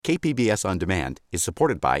KPBS On Demand is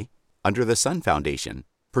supported by Under the Sun Foundation,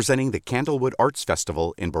 presenting the Candlewood Arts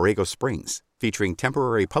Festival in Borrego Springs, featuring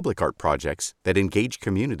temporary public art projects that engage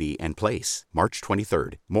community and place. March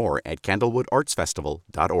 23rd. More at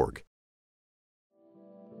candlewoodartsfestival.org.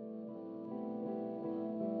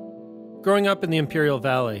 Growing up in the Imperial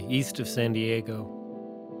Valley, east of San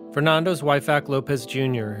Diego, Fernando Wyfack Lopez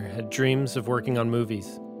Jr. had dreams of working on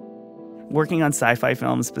movies. Working on sci-fi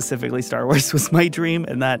films, specifically Star Wars, was my dream,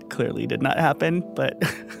 and that clearly did not happen, but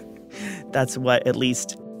that's what at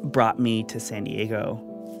least brought me to San Diego,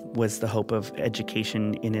 was the hope of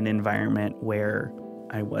education in an environment where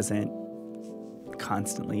I wasn't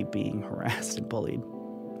constantly being harassed and bullied.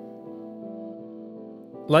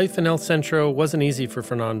 Life in El Centro wasn't easy for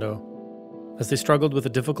Fernando, as they struggled with a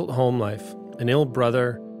difficult home life, an ill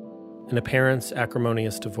brother, and a parent's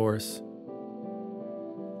acrimonious divorce.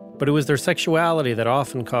 But it was their sexuality that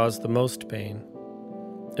often caused the most pain,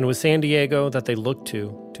 and it was San Diego that they looked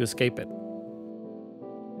to escape it.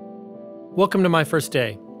 Welcome to My First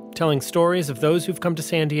Day, telling stories of those who've come to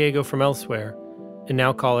San Diego from elsewhere and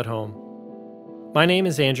now call it home. My name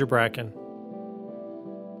is Andrew Bracken.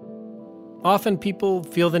 Often people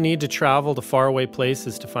feel the need to travel to faraway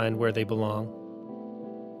places to find where they belong.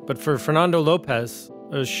 But for Fernando Lopez,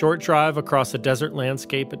 a short drive across a desert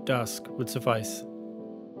landscape at dusk would suffice.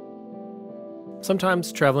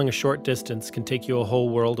 Sometimes traveling a short distance can take you a whole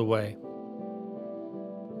world away.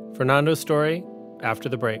 Fernando's story after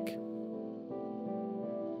the break.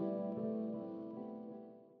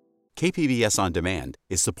 KPBS On Demand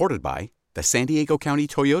is supported by the San Diego County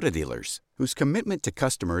Toyota dealers, whose commitment to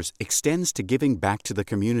customers extends to giving back to the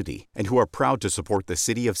community and who are proud to support the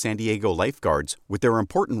City of San Diego lifeguards with their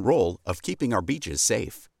important role of keeping our beaches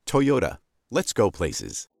safe. Toyota, let's go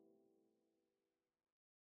places.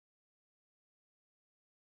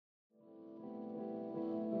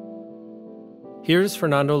 Here's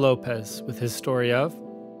Fernando Lopez with his story of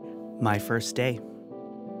My first day.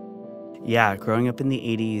 Yeah, growing up in the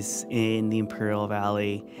 80s in the Imperial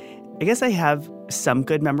Valley, I guess I have some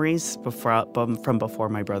good memories from before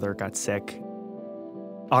my brother got sick.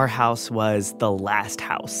 Our house was the last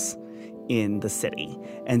house in the city.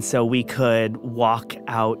 And so we could walk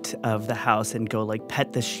out of the house and go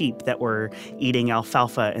pet the sheep that were eating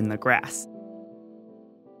alfalfa in the grass.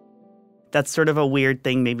 That's sort of a weird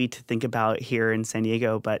thing maybe to think about here in San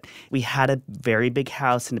Diego, but we had a very big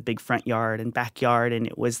house and a big front yard and backyard, and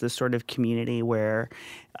it was the sort of community where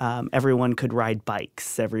everyone could ride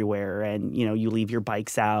bikes everywhere, and you leave your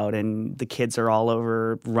bikes out and the kids are all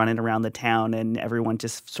over running around the town, and everyone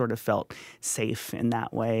just sort of felt safe in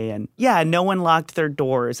that way. And yeah, no one locked their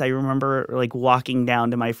doors. I remember walking down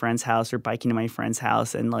to my friend's house or biking to my friend's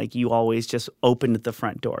house, and you always just opened the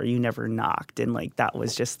front door. You never knocked, and that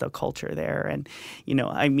was just the culture there. And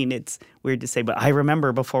it's weird to say, but I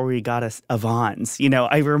remember before we got a Vons,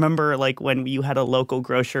 I remember when you had a local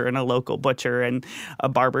grocer and a local butcher and a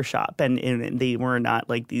barber shop, and they were not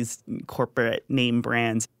these corporate name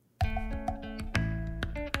brands.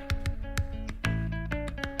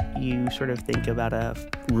 You sort of think about a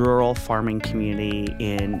rural farming community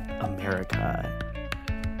in America.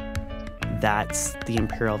 That's the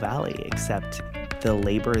Imperial Valley, except the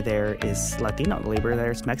labor there is Latino, the labor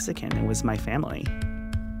there is Mexican. It was my family.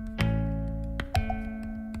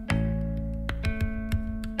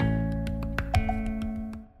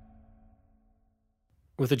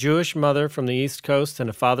 With a Jewish mother from the East Coast and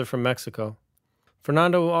a father from Mexico,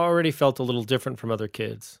 Fernando already felt a little different from other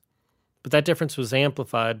kids. But that difference was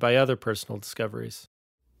amplified by other personal discoveries.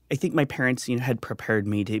 I think my parents, had prepared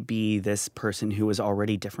me to be this person who was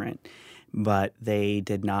already different, but they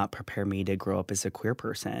did not prepare me to grow up as a queer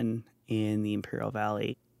person in the Imperial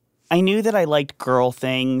Valley. I knew that I liked girl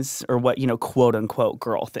things, or what, quote unquote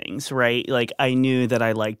girl things, right? I knew that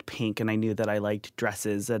I liked pink, and I knew that I liked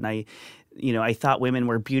dresses, and I thought women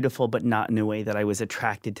were beautiful, but not in a way that I was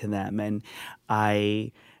attracted to them. And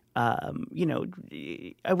I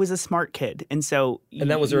was a smart kid. And so... And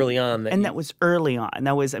that was early on. That was early on.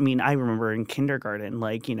 That was, I remember in kindergarten,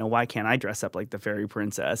 why can't I dress up like the fairy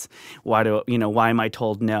princess? Why am I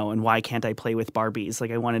told no? And why can't I play with Barbies?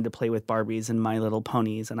 I wanted to play with Barbies and My Little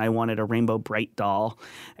Ponies, and I wanted a Rainbow Bright doll.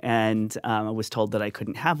 And I was told that I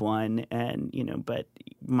couldn't have one. And, but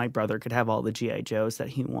my brother could have all the G.I. Joes that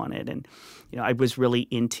he wanted. And, I was really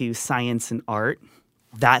into science and art.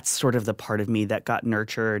 That's sort of the part of me that got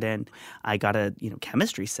nurtured, and I got a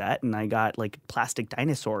chemistry set, and I got plastic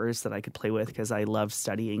dinosaurs that I could play with because I love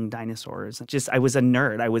studying dinosaurs. I was a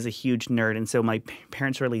nerd. I was a huge nerd, and so my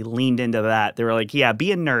parents really leaned into that. They were like, "Yeah,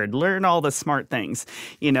 be a nerd, learn all the smart things,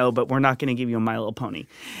 but we're not going to give you a My Little Pony."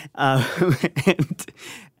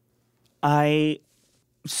 I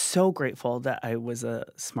so grateful that I was a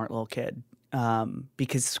smart little kid,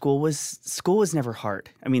 because school was never hard.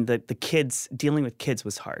 I mean, the kids dealing with kids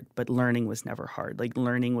was hard, but learning was never hard. Like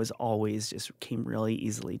learning was always just came really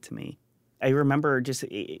easily to me. I remember just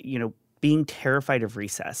being terrified of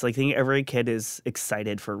recess. Like I think every kid is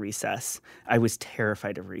excited for recess. I was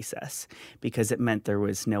terrified of recess because it meant there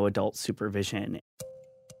was no adult supervision.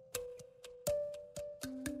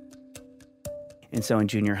 And so in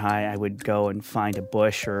junior high, I would go and find a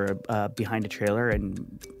bush or behind a trailer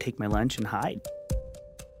and take my lunch and hide.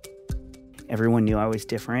 Everyone knew I was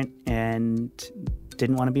different and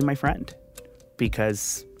didn't want to be my friend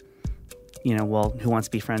because, who wants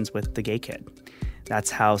to be friends with the gay kid?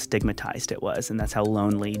 That's how stigmatized it was, and that's how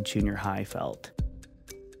lonely junior high felt.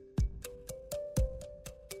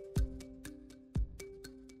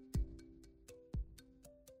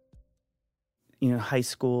 High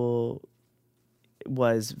school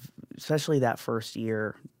was, especially that first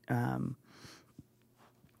year,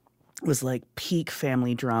 was like peak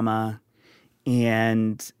family drama.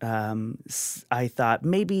 And I thought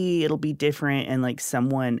maybe it'll be different. And like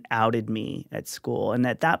someone outed me at school. And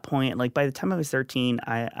at that point, like by the time I was 13,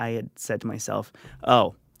 I had said to myself,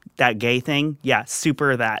 oh, that gay thing? Yeah,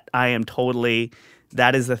 super that.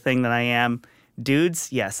 That is the thing that I am.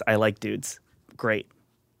 Dudes? Yes, I like dudes. Great.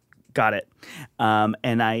 Got it.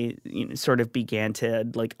 And I sort of began to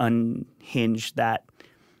like unhinge that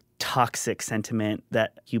toxic sentiment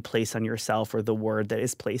that you place on yourself or the word that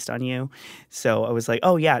is placed on you. So I was like,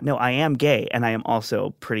 oh yeah, no, I am gay and I am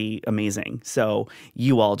also pretty amazing. So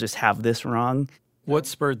you all just have this wrong. What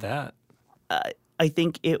spurred that? I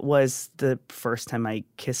think it was the first time I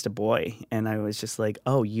kissed a boy and I was just like,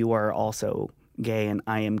 oh, you are also gay and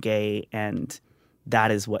I am gay and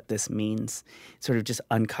that is what this means. Sort of just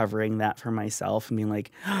uncovering that for myself and being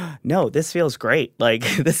like, no, this feels great. Like,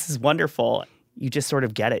 this is wonderful. You just sort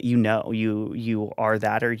of get it. You are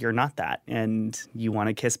that or you're not that. And you want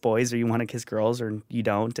to kiss boys or you want to kiss girls or you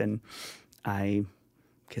don't. And I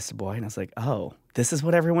kissed a boy and I was like, oh, this is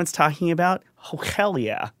what everyone's talking about? Oh, hell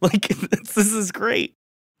yeah. Like, this is great.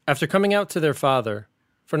 After coming out to their father,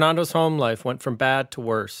 Fernando's home life went from bad to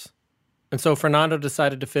worse. And so Fernando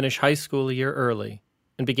decided to finish high school a year early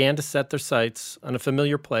and began to set their sights on a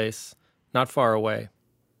familiar place not far away.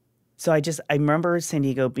 So I remember San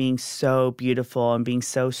Diego being so beautiful and being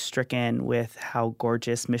so stricken with how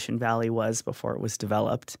gorgeous Mission Valley was before it was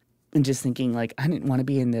developed. And just thinking like, I didn't want to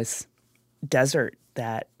be in this desert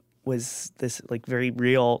that was this like very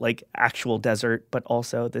real, like actual desert, but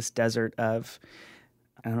also this desert of,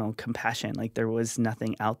 I don't know, compassion. Like there was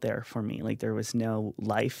nothing out there for me. Like there was no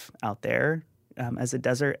life out there as a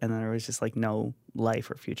desert. And then there was just like no life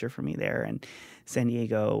or future for me there. And San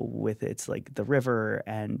Diego with its like the river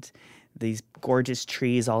and these gorgeous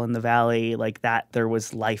trees all in the valley, like that, there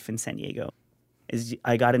was life in San Diego. As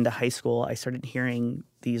I got into high school, I started hearing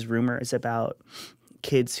these rumors about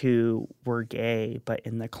kids who were gay but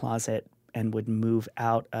in the closet and would move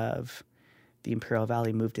out of the Imperial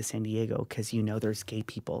Valley, move to San Diego because there's gay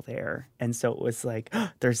people there. And so it was like,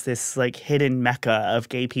 there's this like hidden mecca of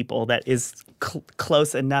gay people that is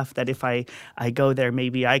close enough that if I go there,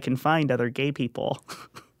 maybe I can find other gay people.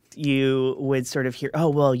 You would sort of hear, oh,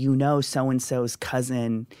 well, so-and-so's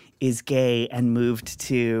cousin is gay and moved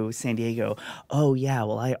to San Diego. Oh, yeah,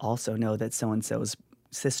 well, I also know that so-and-so's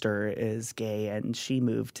sister is gay and she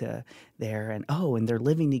moved to there and they're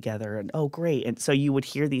living together and oh, great. And so you would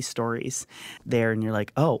hear these stories there and you're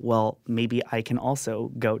like, oh, well, maybe I can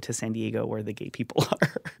also go to San Diego where the gay people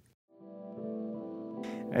are.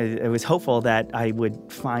 I was hopeful that I would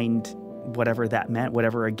find whatever that meant,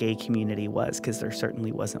 whatever a gay community was, because there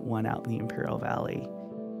certainly wasn't one out in the Imperial Valley.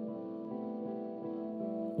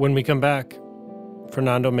 When we come back,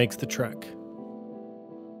 Fernando makes the trek.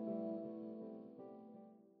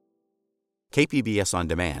 KPBS On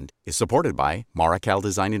Demand is supported by Marrokal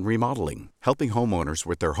Design and Remodeling, helping homeowners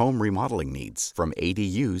with their home remodeling needs. From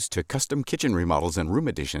ADUs to custom kitchen remodels and room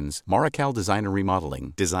additions, Marrokal Design and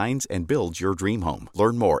Remodeling designs and builds your dream home.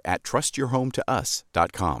 Learn more at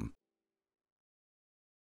trustyourhometous.com.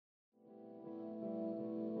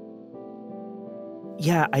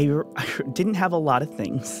 Yeah, I didn't have a lot of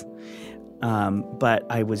things, but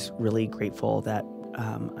I was really grateful that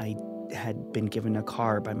I had been given a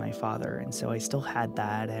car by my father, and so I still had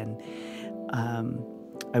that. And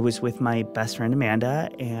I was with my best friend Amanda,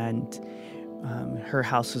 and her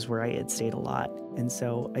house was where I had stayed a lot. And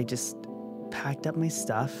so I just packed up my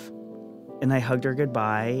stuff, and I hugged her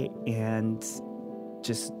goodbye, and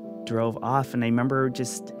just drove off. And I remember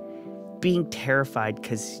just being terrified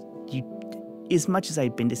because as much as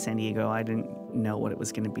I'd been to San Diego, I didn't know what it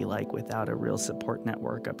was going to be like without a real support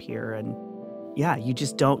network up here. And yeah, you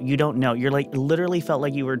don't know. You're like, literally felt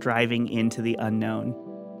like you were driving into the unknown.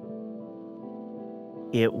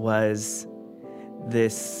 It was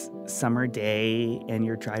this summer day and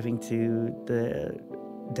you're driving to the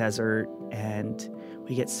desert and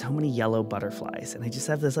we get so many yellow butterflies. And I just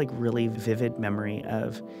have this like really vivid memory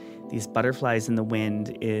of these butterflies in the wind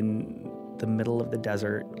in the middle of the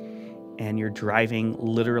desert. And you're driving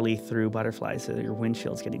literally through butterflies. So your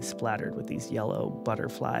windshield's getting splattered with these yellow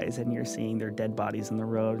butterflies and you're seeing their dead bodies on the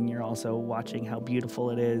road. And you're also watching how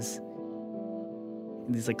beautiful it is.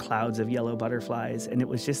 And these like clouds of yellow butterflies. And it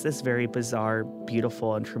was just this very bizarre,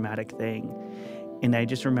 beautiful, and traumatic thing. And I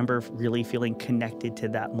just remember really feeling connected to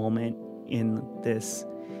that moment in this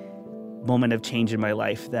moment of change in my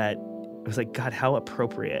life that I was like, God, how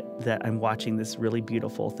appropriate that I'm watching this really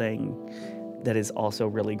beautiful thing that is also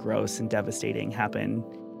really gross and devastating happen.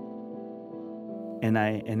 And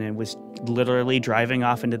I was literally driving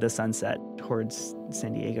off into the sunset towards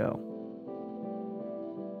San Diego.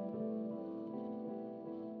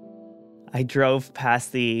 I drove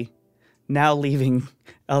past the now leaving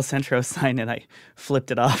El Centro sign and I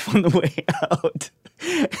flipped it off on the way out.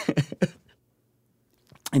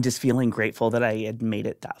 And just feeling grateful that I had made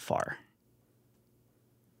it that far.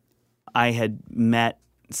 I had met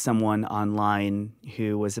someone online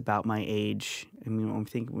who was about my age. I mean, I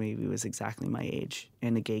think maybe it was exactly my age,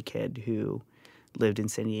 and a gay kid who lived in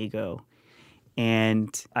San Diego. And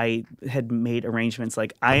I had made arrangements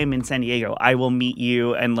like, I am in San Diego, I will meet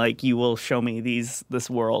you, and like you will show me this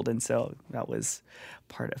world. And so that was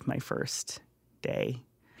part of my first day.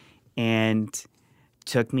 And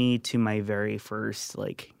took me to my very first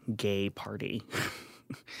like gay party.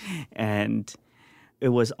 And it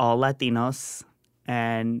was all Latinos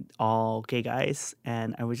and all gay guys.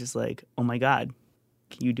 And I was just like, oh my God,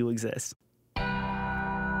 you do exist.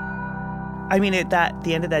 I mean, at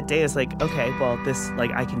the end of that day, it's like, okay, well, this, like,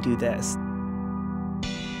 I can do this.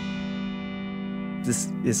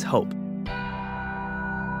 This is hope.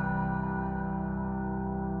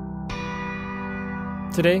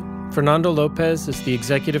 Today, Fernando Lopez is the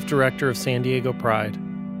executive director of San Diego Pride,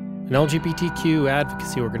 an LGBTQ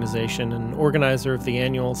advocacy organization and organizer of the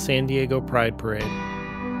annual San Diego Pride Parade.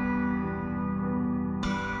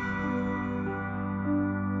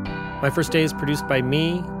 My First Day is produced by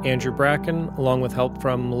me, Andrew Bracken, along with help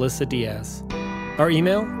from Melissa Diaz. Our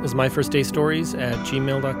email is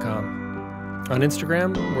myfirstdaystories@gmail.com. On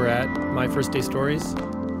Instagram, we're at myfirstdaystories.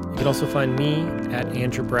 You can also find me at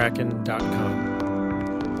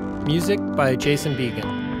andrewbracken.com. Music by Jason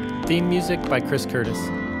Began. Theme music by Chris Curtis.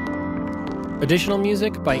 Additional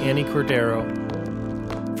music by Annie Cordero.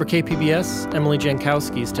 For KPBS, Emily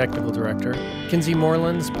Jankowski is technical director, Kinsey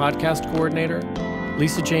Moreland's podcast coordinator,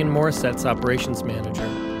 Lisa Jane Morissette's operations manager,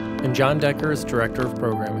 and John Decker is director of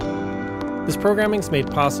programming. This programming is made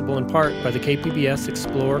possible in part by the KPBS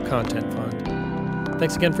Explore Content Fund.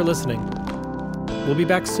 Thanks again for listening. We'll be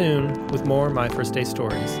back soon with more My First Day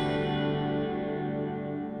Stories.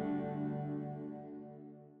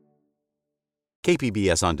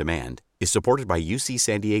 KPBS On Demand is supported by UC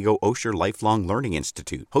San Diego Osher Lifelong Learning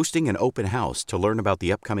Institute, hosting an open house to learn about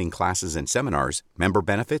the upcoming classes and seminars, member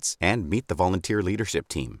benefits, and meet the volunteer leadership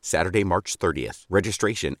team. Saturday, March 30th.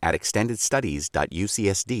 Registration at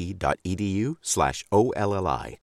extendedstudies.ucsd.edu/OLLI.